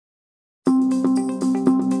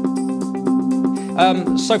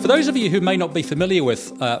So for those of you who may not be familiar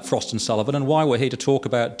with Frost & Sullivan and why we're here to talk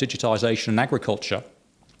about digitisation in agriculture,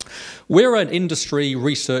 we're an industry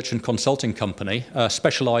research and consulting company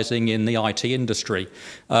specialising in the IT industry.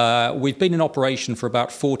 We've been in operation for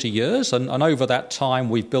about 40 years, and over that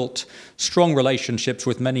time we've built strong relationships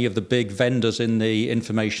with many of the big vendors in the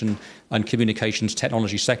information and communications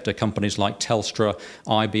technology sector, companies like Telstra,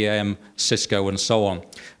 IBM, Cisco, and so on.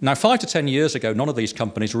 Now, 5 to 10 years ago, none of these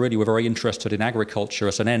companies really were very interested in agriculture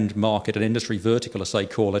as an end market, an industry vertical, as they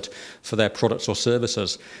call it, for their products or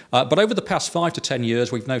services. But over the past 5 to 10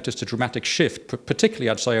 years, we've noticed a dramatic shift, particularly,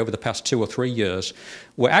 I'd say, over the past 2 or 3 years,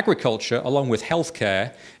 where agriculture, along with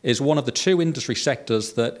healthcare, is one of the 2 industry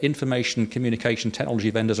sectors that information communication technology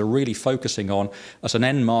vendors are really focusing on as an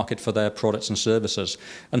end market for their products and services.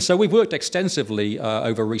 And so we've worked extensively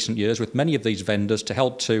over recent years with many of these vendors to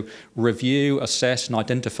help to review, assess, and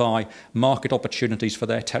identify market opportunities for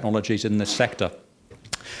their technologies in this sector.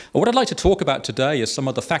 What I'd like to talk about today is some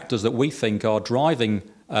of the factors that we think are driving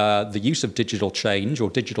the use of digital change or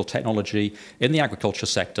digital technology in the agriculture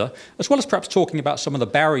sector, as well as perhaps talking about some of the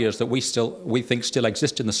barriers that we think still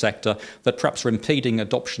exist in the sector that perhaps are impeding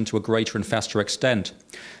adoption to a greater and faster extent.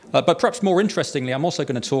 But perhaps more interestingly, I'm also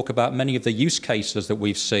going to talk about many of the use cases that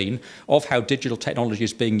we've seen of how digital technology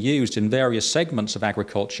is being used in various segments of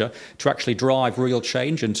agriculture to actually drive real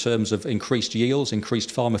change in terms of increased yields,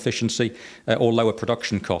 increased farm efficiency, or lower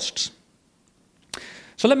production costs.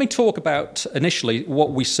 So let me talk about initially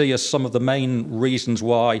what we see as some of the main reasons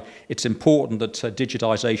why it's important that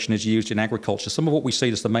digitisation is used in agriculture, some of what we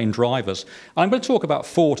see as the main drivers. I'm going to talk about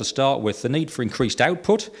 4 to start with: the need for increased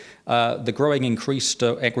output, the growing increased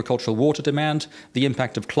agricultural water demand, the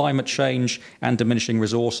impact of climate change, and diminishing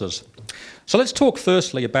resources. So let's talk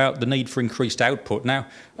firstly about the need for increased output. Now,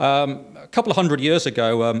 a couple of hundred years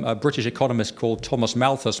ago, a British economist called Thomas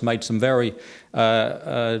Malthus made some very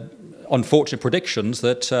unfortunate predictions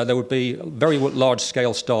that there would be very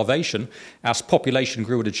large-scale starvation as population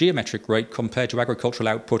grew at a geometric rate compared to agricultural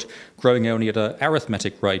output growing only at an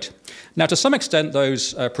arithmetic rate. Now, to some extent,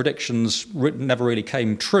 those predictions never really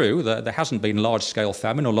came true. There hasn't been large-scale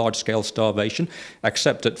famine or large-scale starvation,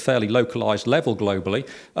 except at fairly localised level globally,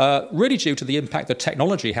 really due to the impact that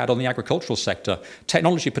technology had on the agricultural sector.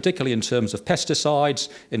 Technology, particularly in terms of pesticides,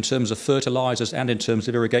 in terms of fertilisers, and in terms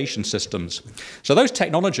of irrigation systems. So those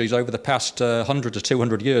technologies over the past 100 to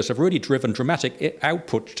 200 years have really driven dramatic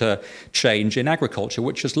output change in agriculture,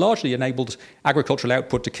 which has largely enabled agricultural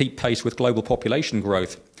output to keep pace with global population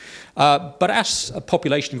growth. But as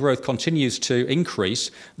population growth continues to increase,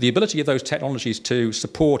 the ability of those technologies to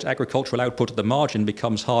support agricultural output at the margin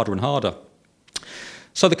becomes harder and harder.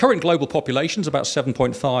 So the current global population is about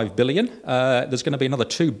 7.5 billion. There's going to be another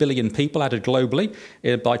 2 billion people added globally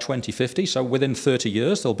by 2050. So within 30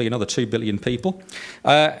 years, there'll be another 2 billion people.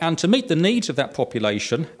 And to meet the needs of that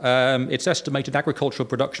population, it's estimated agricultural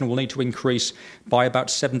production will need to increase by about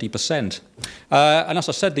 70%. And as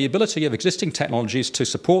I said, the ability of existing technologies to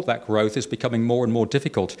support that growth is becoming more and more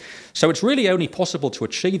difficult. So it's really only possible to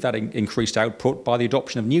achieve that increased output by the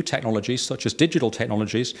adoption of new technologies, such as digital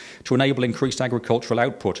technologies, to enable increased agricultural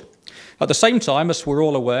output. At the same time, as we're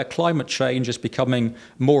all aware, climate change is becoming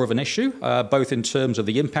more of an issue, both in terms of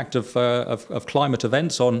the impact of climate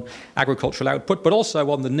events on agricultural output, but also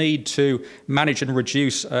on the need to manage and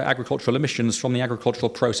reduce agricultural emissions from the agricultural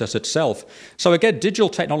process itself. So again, digital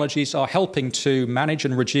technologies are helping to manage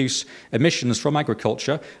and reduce emissions from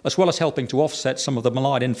agriculture, as well as helping to offset some of the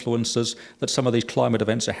malign influences that some of these climate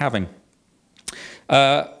events are having.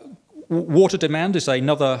 Water demand is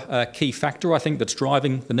another key factor, I think, that's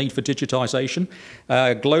driving the need for digitisation.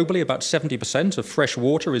 Globally, about 70% of fresh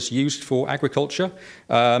water is used for agriculture.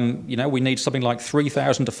 We need something like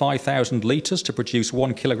 3,000 to 5,000 litres to produce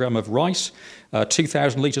 1 kilogram of rice,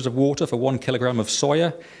 2,000 litres of water for 1 kilogram of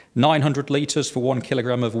soya, 900 litres for 1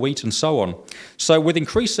 kilogram of wheat, and so on. So with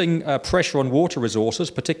increasing pressure on water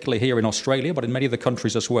resources, particularly here in Australia, but in many other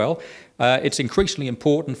countries as well, it's increasingly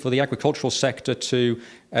important for the agricultural sector to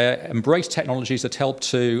embrace technologies that help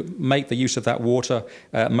to make the use of that water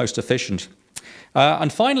most efficient.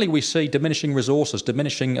 And finally, we see diminishing resources,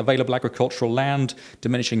 diminishing available agricultural land,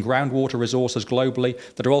 diminishing groundwater resources globally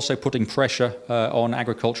that are also putting pressure on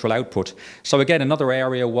agricultural output. So again, another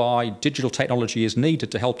area why digital technology is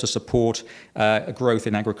needed to help to support growth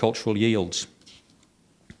in agricultural yields.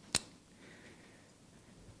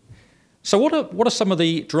 So what are some of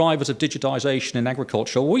the drivers of digitisation in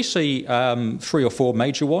agriculture? Well, we see 3 or 4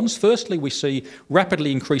 major ones. Firstly, we see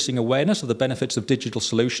rapidly increasing awareness of the benefits of digital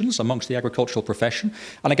solutions amongst the agricultural profession.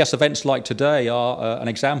 And I guess events like today are an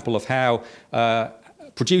example of how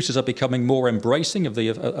producers are becoming more embracing of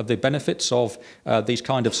the benefits of these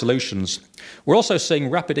kind of solutions. We're also seeing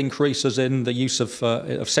rapid increases in the use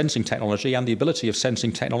of sensing technology and the ability of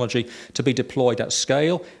sensing technology to be deployed at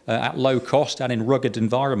scale, at low cost, and in rugged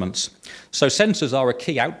environments. So sensors are a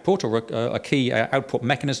key output, or a key output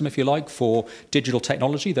mechanism, if you like, for digital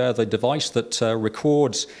technology. They're the device that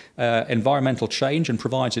records environmental change and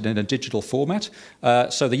provides it in a digital format.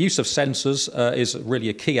 So the use of sensors is really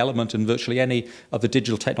a key element in virtually any of the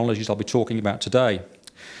digital technologies I'll be talking about today.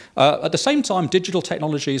 At the same time, digital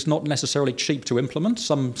technology is not necessarily cheap to implement.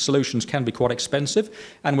 Some solutions can be quite expensive,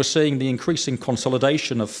 and we're seeing the increasing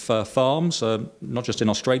consolidation of farms, not just in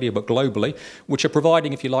Australia but globally, which are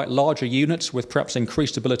providing, if you like, larger units with perhaps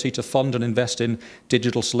increased ability to fund and invest in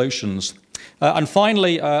digital solutions. And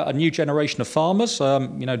finally, a new generation of farmers.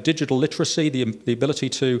 Digital literacy, the ability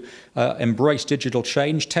to embrace digital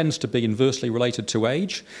change, tends to be inversely related to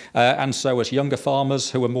age. And so as younger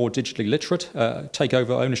farmers who are more digitally literate take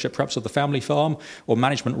over ownership perhaps of the family farm or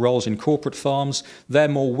management roles in corporate farms, they're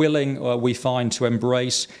more willing, we find, to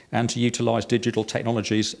embrace and to utilise digital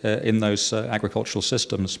technologies in those agricultural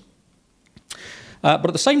systems. But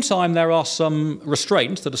at the same time, there are some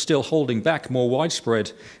restraints that are still holding back more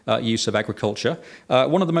widespread use of agriculture.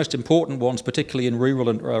 One of the most important ones, particularly in rural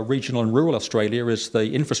and regional and rural Australia, is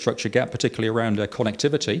the infrastructure gap, particularly around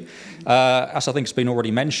connectivity. As I think has been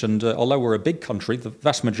already mentioned, although we're a big country, the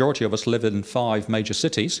vast majority of us live in 5 major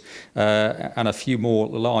cities and a few more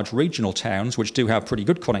large regional towns, which do have pretty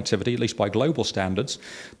good connectivity, at least by global standards.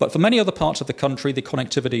 But for many other parts of the country, the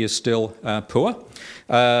connectivity is still poor.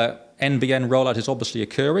 NBN rollout is obviously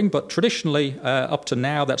occurring, but traditionally, up to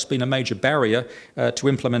now, that's been a major barrier to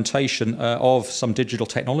implementation of some digital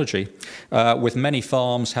technology, with many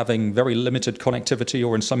farms having very limited connectivity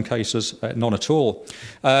or in some cases none at all.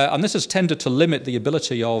 And this has tended to limit the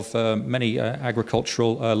ability of many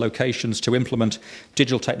agricultural locations to implement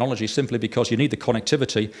digital technology simply because you need the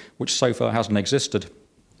connectivity, which so far hasn't existed.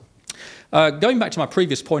 Going back to my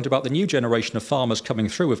previous point about the new generation of farmers coming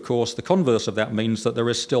through, of course, the converse of that means that there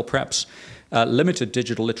is still perhaps limited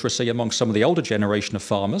digital literacy among some of the older generation of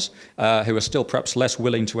farmers who are still perhaps less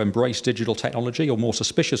willing to embrace digital technology or more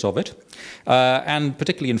suspicious of it. And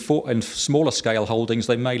particularly in smaller scale holdings,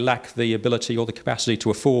 they may lack the ability or the capacity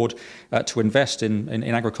to afford to invest in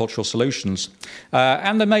agricultural solutions.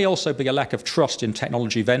 And there may also be a lack of trust in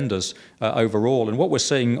technology vendors overall. And what we're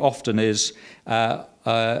seeing often is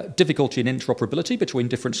difficulty in interoperability between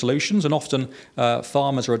different solutions, and often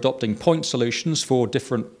farmers are adopting point solutions for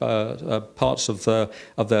different parts of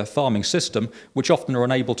their farming system, which often are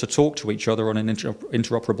unable to talk to each other in an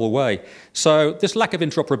interoperable way. So this lack of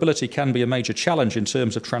interoperability can be a major challenge in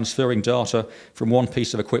terms of transferring data from one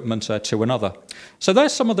piece of equipment to another. So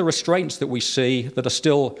there's some of the restraints that we see that are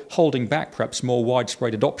still holding back perhaps more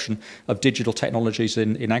widespread adoption of digital technologies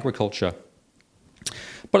in agriculture.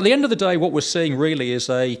 But at the end of the day, what we're seeing really is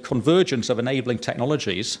a convergence of enabling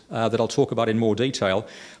technologies that I'll talk about in more detail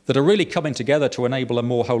that are really coming together to enable a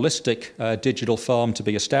more holistic digital farm to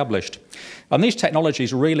be established. And these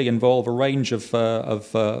technologies really involve a range of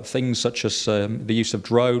things such as the use of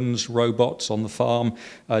drones, robots on the farm,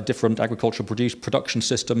 different agricultural production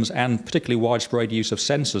systems, and particularly widespread use of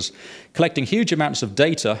sensors, collecting huge amounts of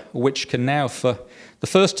data, which can now, for the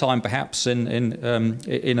first time perhaps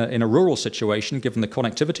in a rural situation, given the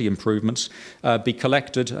connectivity improvements, be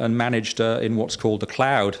collected and managed in what's called the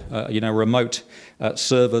cloud. Remote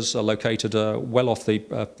servers are located well off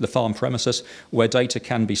the farm premises where data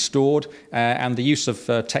can be stored, and the use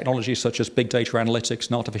of technologies such as big data analytics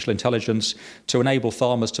and artificial intelligence to enable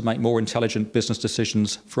farmers to make more intelligent business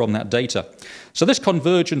decisions from that data. So this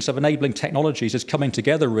convergence of enabling technologies is coming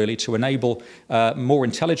together really to enable more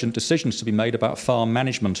intelligent decisions to be made about farm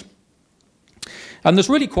management. And there's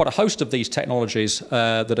really quite a host of these technologies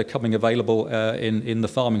that are coming available in the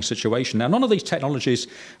farming situation. Now, none of these technologies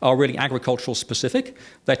are really agricultural specific.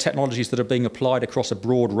 They're technologies that are being applied across a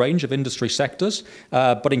broad range of industry sectors,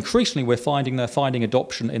 but increasingly they're finding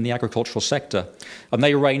adoption in the agricultural sector. And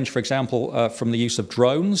they range, for example, from the use of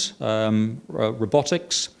drones,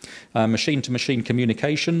 robotics, machine-to-machine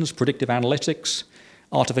communications, predictive analytics,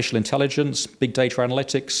 artificial intelligence, big data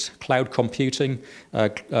analytics, cloud computing,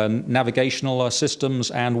 navigational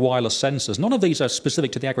systems, and wireless sensors. None of these are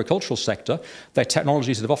specific to the agricultural sector. They're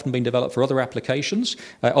technologies that have often been developed for other applications,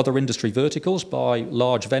 other industry verticals by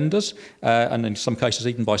large vendors, and in some cases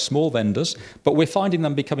even by small vendors. But we're finding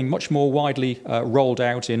them becoming much more widely rolled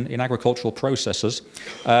out in agricultural processes,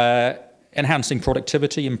 enhancing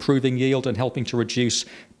productivity, improving yield, and helping to reduce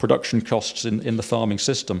production costs in the farming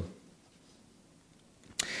system.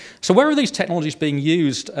 So where are these technologies being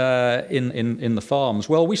used in the farms?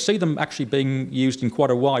 Well, we see them actually being used in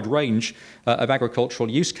quite a wide range of agricultural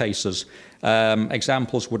use cases.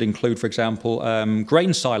 Examples would include, for example,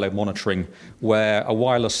 grain silo monitoring, where a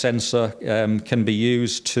wireless sensor can be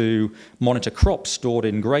used to monitor crops stored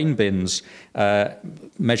in grain bins,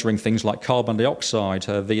 measuring things like carbon dioxide,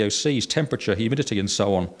 VOCs, temperature, humidity, and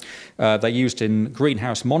so on. They're used in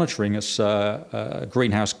greenhouse monitoring as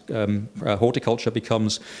greenhouse horticulture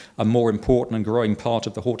becomes a more important and growing part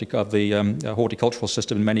of the horticultural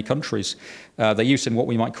system in many countries. They're used in what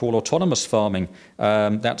we might call autonomous farming.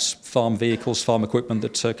 That's farm vehicles, farm equipment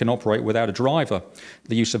that can operate without a driver.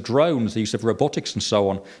 The use of drones, the use of robotics, and so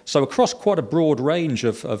on. So across quite a broad range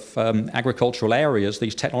of agricultural areas,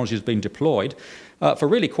 these technologies have been deployed for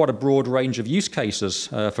really quite a broad range of use cases,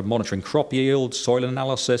 for monitoring crop yield, soil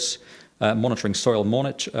analysis, monitoring soil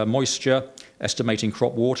moisture, estimating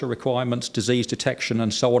crop water requirements, disease detection,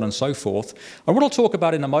 and so on and so forth. And what I'll talk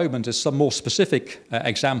about in a moment is some more specific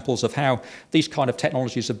examples of how these kind of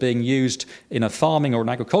technologies are being used in a farming or an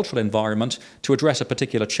agricultural environment to address a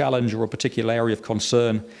particular challenge or a particular area of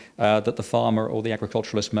concern that the farmer or the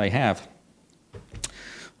agriculturalist may have.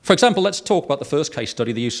 For example, let's talk about the first case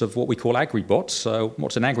study, the use of what we call agribots. So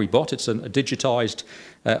what's an agribot? It's a digitized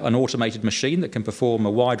an automated machine that can perform a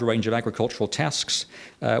wide range of agricultural tasks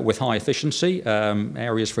with high efficiency.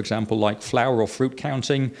 Areas, for example, like flower or fruit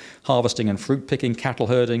counting, harvesting and fruit picking, cattle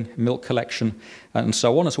herding, milk collection, and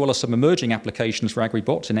so on, as well as some emerging applications for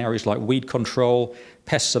agribots in areas like weed control,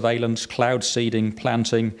 pest surveillance, cloud seeding,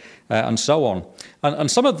 planting, and so on.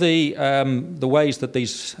 And some of the ways that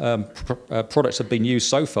these products have been used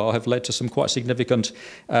so far have led to some quite significant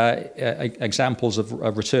examples of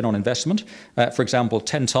return on investment. For example,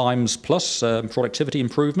 10 times plus productivity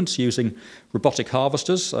improvements using robotic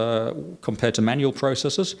harvesters compared to manual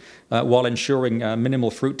processes, while ensuring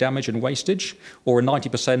minimal fruit damage and wastage, or a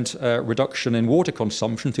 90% reduction in water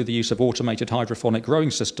consumption through the use of automated hydroponic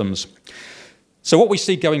growing systems. So what we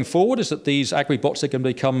see going forward is that these agribots are going to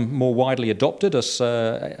become more widely adopted as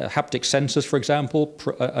haptic sensors, for example,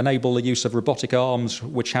 enable the use of robotic arms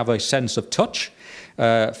which have a sense of touch,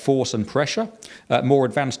 force and pressure, more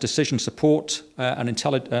advanced decision support and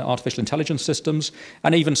artificial intelligence systems,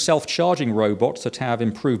 and even self-charging robots that have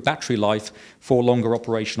improved battery life for longer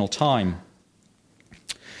operational time.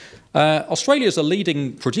 Australia is a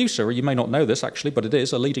leading producer, you may not know this actually, but it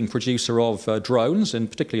is a leading producer of drones, and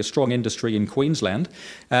particularly a strong industry in Queensland.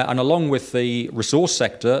 And along with the resource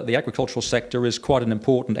sector, the agricultural sector is quite an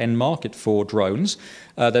important end market for drones.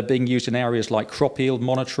 They're being used in areas like crop yield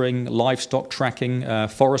monitoring, livestock tracking,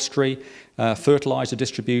 forestry, fertilizer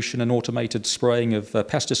distribution and automated spraying of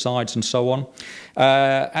pesticides and so on.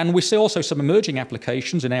 And we see also some emerging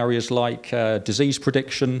applications in areas like disease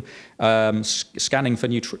prediction, scanning for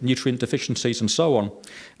nutrient deficiencies and so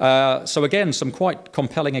on. So again, some quite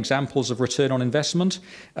compelling examples of return on investment,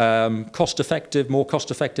 cost-effective, more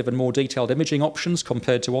cost-effective and more detailed imaging options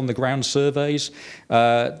compared to on-the-ground surveys.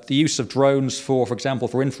 The use of drones for example,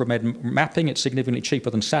 for infrared mapping, it's significantly cheaper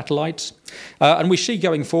than satellites. And we see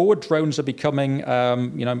going forward, drones are becoming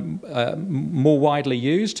more widely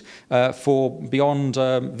used for beyond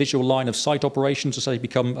visual line of sight operations as they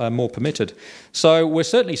become more permitted. So we're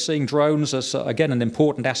certainly seeing drones as, again, an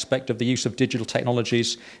important aspect of the use of digital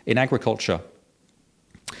technologies in agriculture.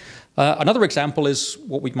 Another example is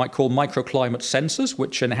what we might call microclimate sensors,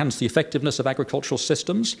 which enhance the effectiveness of agricultural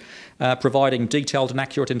systems, providing detailed and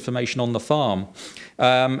accurate information on the farm.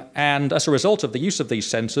 And as a result of the use of these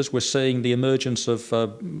sensors, we're seeing the emergence of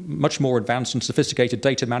much more advanced and sophisticated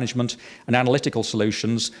data management and analytical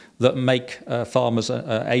solutions that make farmers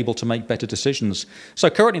able to make better decisions. So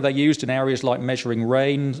currently they're used in areas like measuring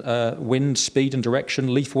rain, wind, speed and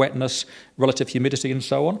direction, leaf wetness, relative humidity and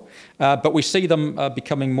so on. But we see them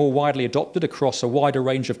becoming more widely adopted across a wider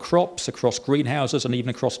range of crops, across greenhouses and even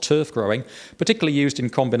across turf growing, particularly used in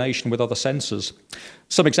combination with other sensors.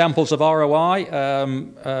 Some examples of ROI,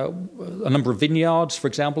 a number of vineyards, for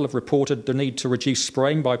example, have reported the need to reduce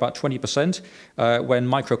spraying by about 20% when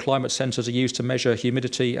microclimate sensors are used to measure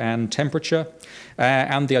humidity and temperature,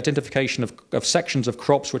 and the identification of sections of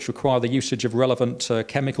crops which require the usage of relevant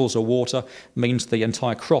chemicals or water means the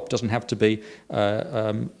entire crop doesn't have to be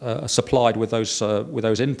supplied with those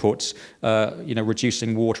inputs,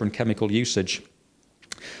 reducing water and chemical usage.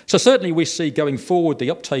 So certainly we see going forward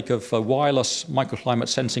the uptake of wireless microclimate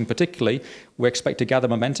sensing particularly. We expect to gather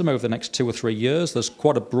momentum over the next 2 or 3 years. There's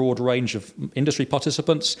quite a broad range of industry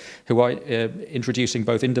participants who are introducing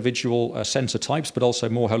both individual sensor types but also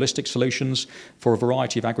more holistic solutions for a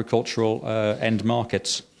variety of agricultural end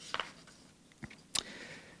markets.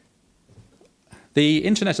 The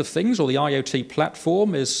Internet of Things, or the IoT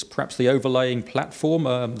platform, is perhaps the overlaying platform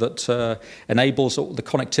that enables the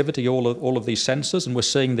connectivity all of these sensors, and we're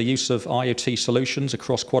seeing the use of IoT solutions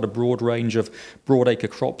across quite a broad range of broadacre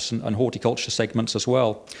crops and horticulture segments as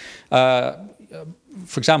well.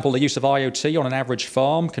 For example, the use of IoT on an average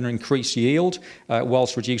farm can increase yield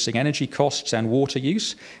whilst reducing energy costs and water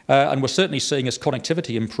use. And we're certainly seeing, as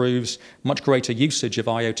connectivity improves, much greater usage of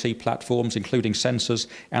IoT platforms, including sensors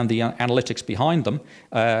and the analytics behind them,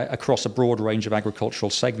 across a broad range of agricultural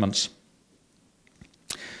segments.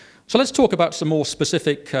 So let's talk about some more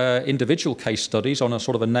specific individual case studies on a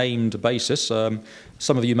sort of a named basis.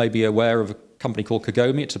 Some of you may be aware of a company called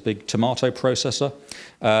Kagome. It's a big tomato processor,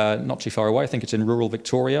 not too far away. I think it's in rural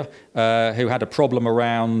Victoria, who had a problem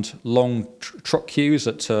around long truck queues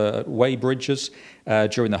at weighbridges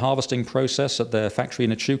during the harvesting process at their factory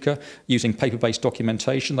in Echuca, using paper-based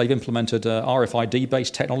documentation. They've implemented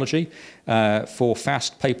RFID-based technology for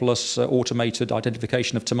fast, paperless, automated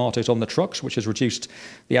identification of tomatoes on the trucks, which has reduced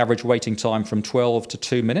the average waiting time from 12 to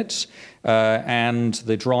 2 minutes. And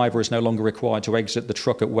the driver is no longer required to exit the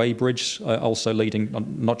truck at weighbridge, also leading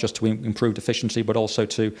not just to improved efficiency, but also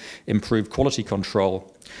to improved quality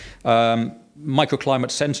control.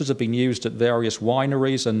 Microclimate sensors have been used at various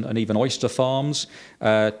wineries and even oyster farms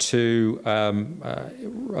to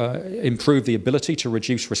improve the ability to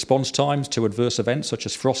reduce response times to adverse events such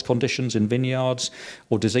as frost conditions in vineyards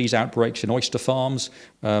or disease outbreaks in oyster farms.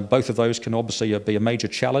 Both of those can obviously be a major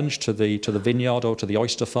challenge to the vineyard or to the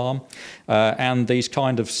oyster farm. And these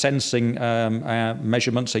kind of sensing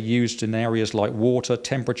measurements are used in areas like water,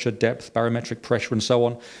 temperature, depth, barometric pressure, and so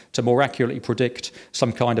on, to more accurately predict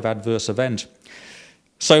some kind of adverse event.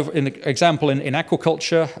 So, in example, in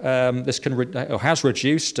aquaculture, this has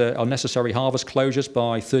reduced unnecessary harvest closures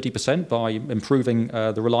by 30% by improving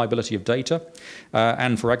the reliability of data.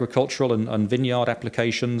 And for agricultural and vineyard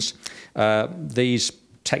applications, these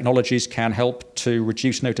technologies can help to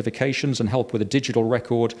reduce notifications and help with a digital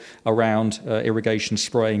record around irrigation,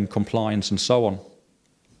 spraying, compliance, and so on.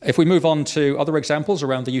 If we move on to other examples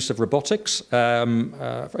around the use of robotics,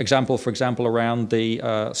 for example, around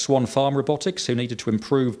the swan farm robotics, who needed to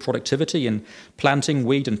improve productivity in planting,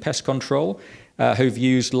 weed and pest control, who've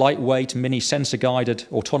used lightweight, mini sensor-guided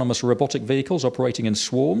autonomous robotic vehicles operating in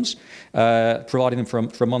swarms, providing them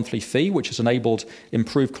for a monthly fee, which has enabled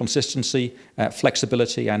improved consistency,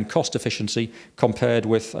 flexibility and cost efficiency compared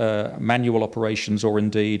with manual operations or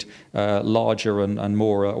indeed larger and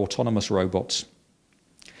more autonomous robots.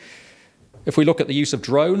 If we look at the use of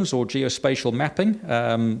drones or geospatial mapping,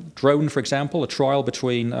 drone, for example, a trial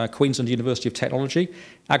between Queensland University of Technology,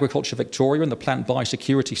 Agriculture Victoria and the Plant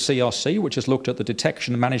Biosecurity CRC, which has looked at the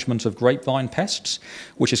detection and management of grapevine pests,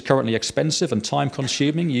 which is currently expensive and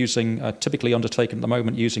time-consuming, typically undertaken at the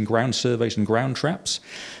moment using ground surveys and ground traps.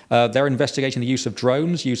 They're investigating the use of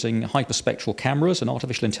drones using hyperspectral cameras and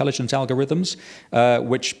artificial intelligence algorithms,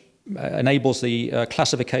 which enables the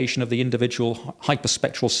classification of the individual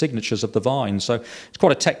hyperspectral signatures of the vine. So it's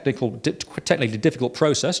quite a technically difficult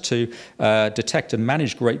process to detect and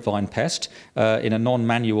manage grapevine pest in a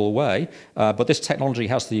non-manual way, but this technology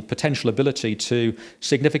has the potential ability to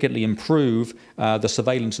significantly improve the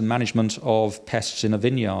surveillance and management of pests in a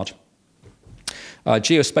vineyard.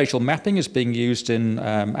 Geospatial mapping is being used in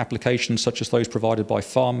applications such as those provided by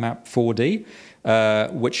FarmMap 4D,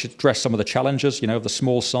 which address some of the challenges, of the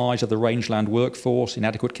small size of the rangeland workforce,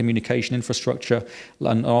 inadequate communication infrastructure,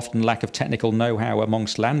 and often lack of technical know-how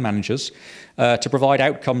amongst land managers, to provide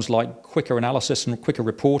outcomes like quicker analysis and quicker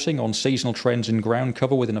reporting on seasonal trends in ground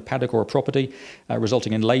cover within a paddock or a property,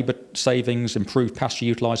 resulting in labour savings, improved pasture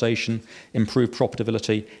utilisation, improved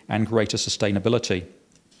profitability, and greater sustainability.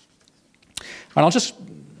 And I'll just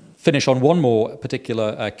finish on one more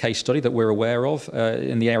particular case study that we're aware of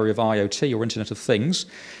in the area of IoT, or Internet of Things,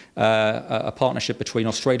 a partnership between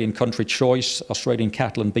Australian Country Choice, Australian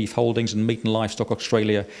Cattle and Beef Holdings, and Meat and Livestock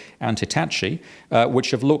Australia and Hitachi,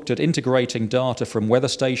 which have looked at integrating data from weather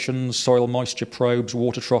stations, soil moisture probes,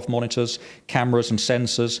 water trough monitors, cameras and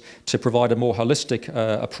sensors to provide a more holistic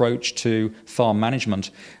approach to farm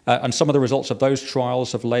management. And some of the results of those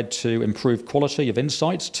trials have led to improved quality of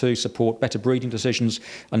insights to support better breeding decisions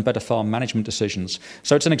and better farm management decisions.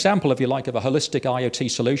 So it's an example, if you like, of a holistic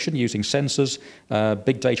IoT solution using sensors,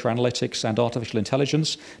 big data analytics and artificial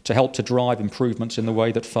intelligence to help to drive improvements in the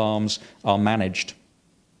way that farms are managed.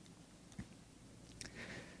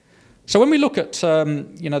 So when we look at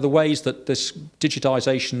the ways that this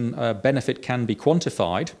digitisation benefit can be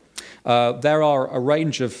quantified, There are a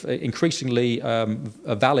range of increasingly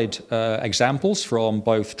valid examples from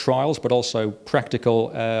both trials but also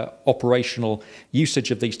practical operational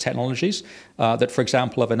usage of these technologies that, for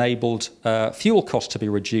example, have enabled fuel costs to be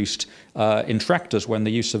reduced in tractors when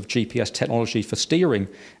the use of GPS technology for steering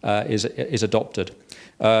is adopted.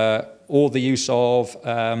 Or the use of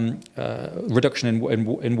reduction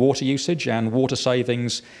in water usage and water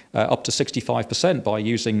savings up to 65% by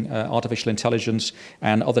using artificial intelligence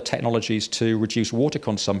and other technologies to reduce water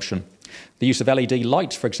consumption. The use of LED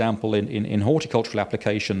lights, for example, in horticultural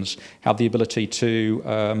applications, have the ability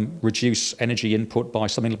to reduce energy input by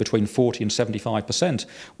something between 40 and 75%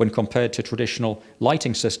 when compared to traditional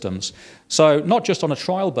lighting systems. So not just on a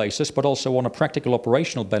trial basis, but also on a practical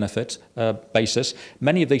operational benefit basis,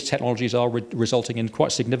 many of these technologies are resulting in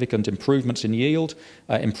quite significant improvements in yield,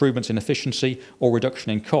 improvements in efficiency, or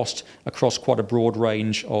reduction in cost across quite a broad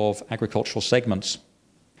range of agricultural segments.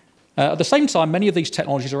 At the same time, many of these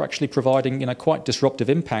technologies are actually providing quite disruptive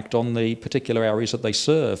impact on the particular areas that they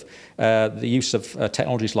serve. The use of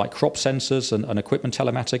technologies like crop sensors and equipment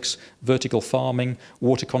telematics, vertical farming,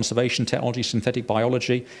 water conservation technology, synthetic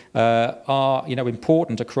biology are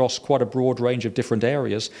important across quite a broad range of different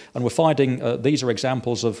areas. And we're finding these are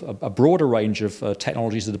examples of a broader range of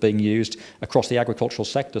technologies that are being used across the agricultural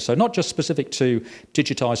sector. So not just specific to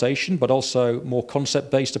digitization, but also more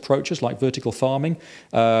concept-based approaches like vertical farming,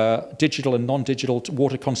 digital and non-digital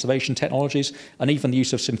water conservation technologies, and even the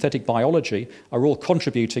use of synthetic biology are all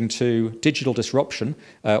contributing to digital disruption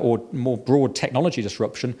or more broad technology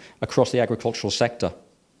disruption across the agricultural sector.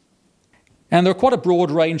 And there are quite a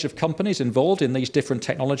broad range of companies involved in these different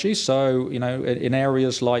technologies. So, in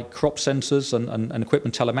areas like crop sensors and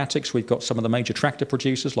equipment telematics, we've got some of the major tractor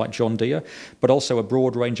producers like John Deere, but also a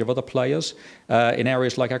broad range of other players. In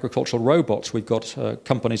areas like agricultural robots, we've got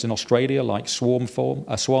companies in Australia like Swarm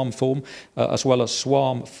Farm, as well as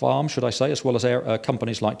Swarm Farm, should I say, as well as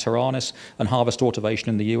companies like Taranis and Harvest Automation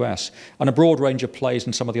in the US, and a broad range of players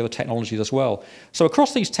in some of the other technologies as well. So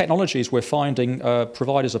across these technologies, we're finding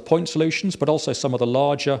providers of point solutions, but also some of the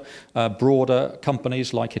larger, broader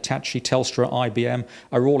companies like Hitachi, Telstra, IBM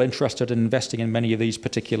are all interested in investing in many of these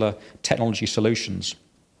particular technology solutions.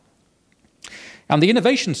 And the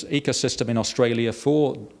innovations ecosystem in Australia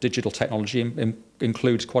for digital technology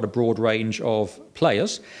includes quite a broad range of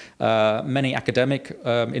players. Many academic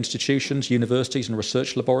institutions, universities and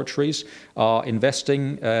research laboratories are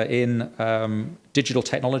investing in digital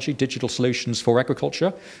technology, digital solutions for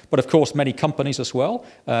agriculture, but of course many companies as well,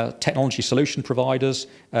 technology solution providers,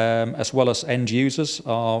 as well as end users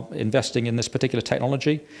are investing in this particular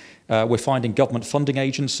technology. We're finding government funding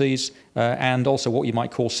agencies and also what you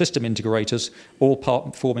might call system integrators, all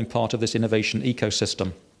forming part of this innovation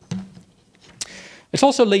ecosystem. It's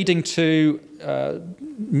also leading to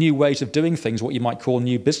new ways of doing things, what you might call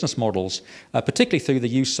new business models, particularly through the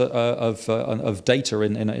use of data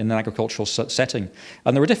in an agricultural setting.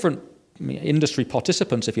 And there are different industry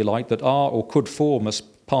participants, if you like, that are or could form as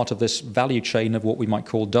part of this value chain of what we might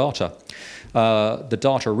call data. The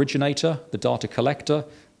data originator, the data collector,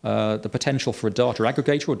 the potential for a data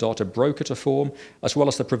aggregator or data broker to form, as well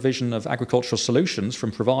as the provision of agricultural solutions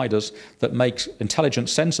from providers that make intelligent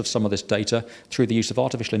sense of some of this data through the use of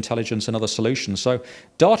artificial intelligence and other solutions. So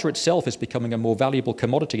data itself is becoming a more valuable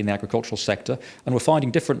commodity in the agricultural sector, and we're finding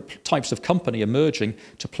different types of company emerging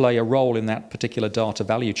to play a role in that particular data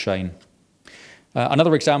value chain.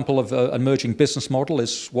 Another example of an emerging business model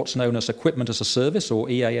is what's known as equipment as a service, or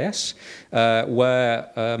EAS, where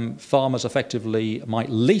farmers effectively might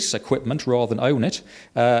lease equipment rather than own it.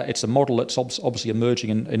 It's a model that's obviously emerging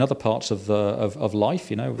in other parts of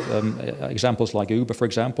life. Examples like Uber, for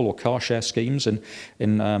example, or car share schemes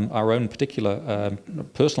in our own particular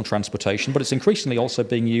personal transportation. But it's increasingly also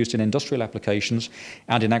being used in industrial applications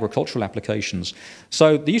and in agricultural applications.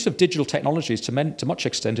 So the use of digital technologies, to much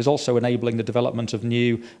extent, is also enabling the development of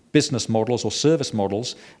new business models or service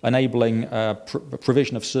models, enabling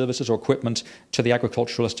provision of services or equipment to the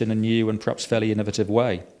agriculturalist in a new and perhaps fairly innovative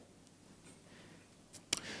way.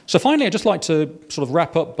 So finally, I'd just like to sort of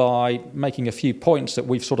wrap up by making a few points that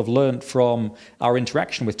we've sort of learned from our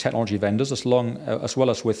interaction with technology vendors, as well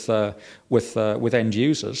as with end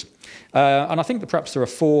users. And I think that perhaps there are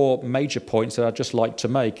four major points that I'd just like to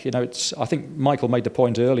make. I think Michael made the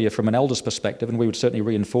point earlier from an elder's perspective, and we would certainly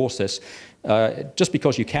reinforce this. Just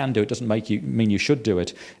because you can do it doesn't mean you should do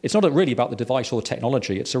it. It's not really about the device or the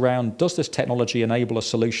technology. It's around, does this technology enable a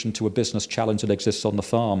solution to a business challenge that exists on the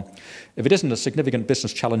farm? If it isn't a significant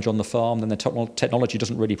business challenge on the farm, then the technology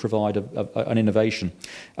doesn't really provide an innovation.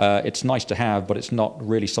 It's nice to have, but it's not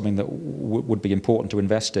really something that would be important to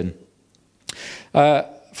invest in.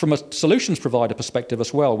 From a solutions provider perspective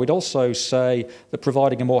as well, we'd also say that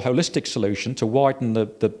providing a more holistic solution to widen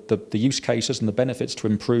the use cases and the benefits to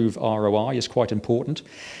improve ROI is quite important,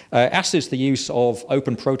 as is the use of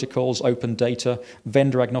open protocols, open data,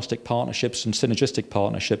 vendor-agnostic partnerships and synergistic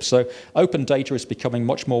partnerships. So open data is becoming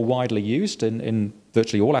much more widely used in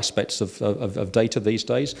virtually all aspects of data these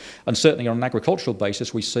days, and certainly on an agricultural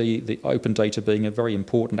basis we see the open data being a very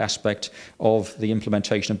important aspect of the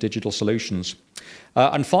implementation of digital solutions.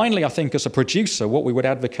 And finally, I think as a producer, what we would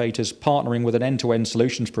advocate is partnering with an end-to-end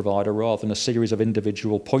solutions provider rather than a series of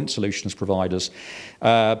individual point solutions providers,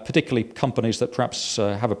 particularly companies that perhaps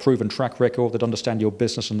have a proven track record, that understand your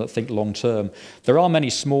business and that think long-term. There are many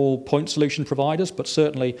small point solution providers, but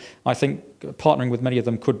certainly I think partnering with many of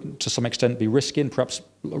them could to some extent be risky and perhaps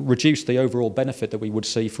reduce the overall benefit that we would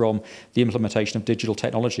see from the implementation of digital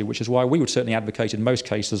technology, which is why we would certainly advocate in most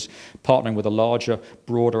cases partnering with a larger,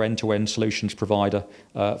 broader end-to-end solutions provider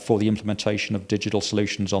for the implementation of digital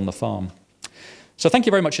solutions on the farm. So thank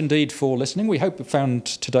you very much indeed for listening. We hope you found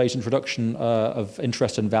today's introduction of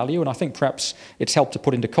interest and value, and I think perhaps it's helped to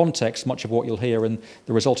put into context much of what you'll hear in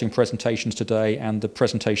the resulting presentations today and the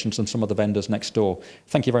presentations from some of the vendors next door.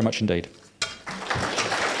 Thank you very much indeed.